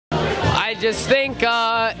I just think,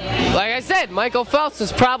 like I said, Michael Phelps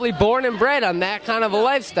was probably born and bred on that kind of a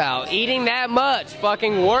lifestyle. Eating that much,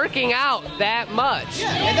 fucking working out that much. Yeah,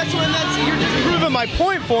 and you're just proving my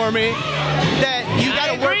point for me that you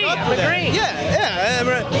got to work up for that.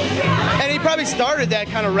 Yeah. And he probably started that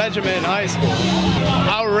kind of regimen in high school.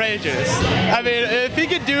 Outrageous. I mean, if he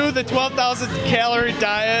could do the 12,000 calorie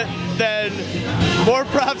diet, then more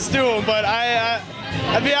props to him. But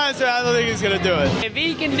I'll be honest with you, I don't think he's gonna do it. If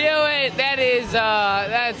he can do it, that is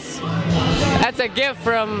that's a gift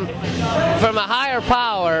from a higher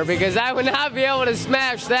power, because I would not be able to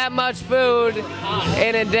smash that much food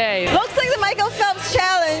in a day. Looks like the Michael Phelps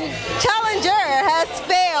challenger has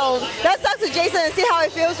failed. Let's talk to Jason and see how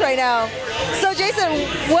it feels right now. So Jason,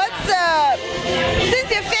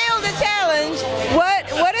 since you failed the challenge,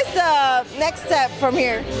 what is the next step from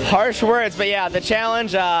here? Harsh words, but yeah, the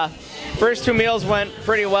challenge, first 2 meals went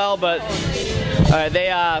pretty well, but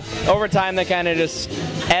over time they kind of just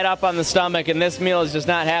add up on the stomach, and this meal is just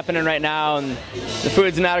not happening right now, and the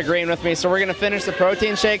food's not agreeing with me. So we're gonna finish the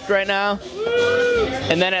protein shake right now,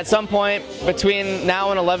 and then at some point between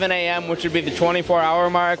now and 11 a.m., which would be the 24-hour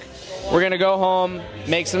mark, we're gonna go home,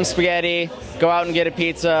 make some spaghetti, go out and get a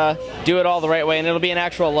pizza, do it all the right way, and it'll be an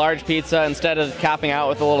actual large pizza instead of copping out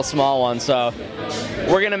with a little small one. So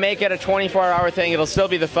we're gonna make it a 24-hour thing. It'll still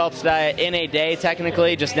be the Phelps diet in a day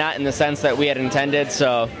technically, just not in the sense that we had intended.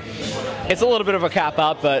 So it's a little bit of a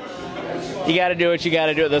cop-out, but you gotta do what you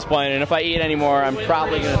gotta do at this point, and if I eat anymore, I'm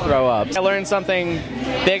probably gonna throw up. I learned something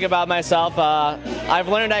big about myself. I've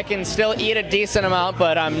learned I can still eat a decent amount,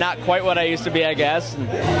 but I'm not quite what I used to be, I guess.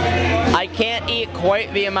 I can't eat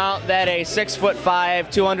quite the amount that a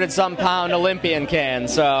 6'5", 200-some pound Olympian can,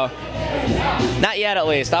 so not yet at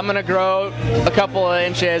least. I'm gonna grow a couple of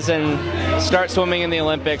inches and start swimming in the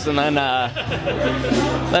Olympics, and then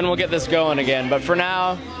we'll get this going again. But for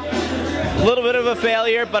now, a little bit of a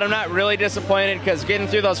failure, but I'm not really disappointed, because getting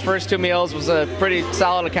through those first 2 meals was a pretty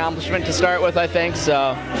solid accomplishment to start with, I think. So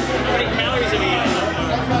how many calories have you eaten?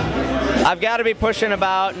 I've got to be pushing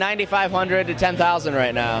about 9,500 to 10,000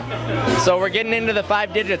 right now. So we're getting into the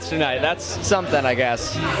 5 digits tonight. That's something, I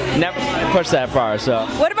guess. Never pushed that far. So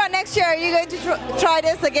what about next year? Are you going to try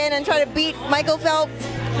this again and try to beat Michael Phelps?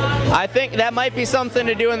 I think that might be something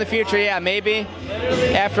to do in the future. Yeah, maybe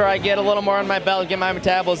after I get a little more on my belt, get my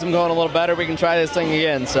metabolism going a little better, we can try this thing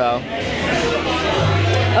again. So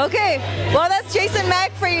okay, well, that's Jason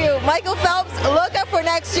Mack for you. Michael Phelps, look up for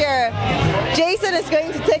next year. Jason is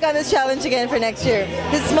going to take on this challenge again for next year.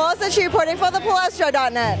 This is Melissa, she reporting for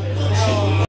thepalestra.net.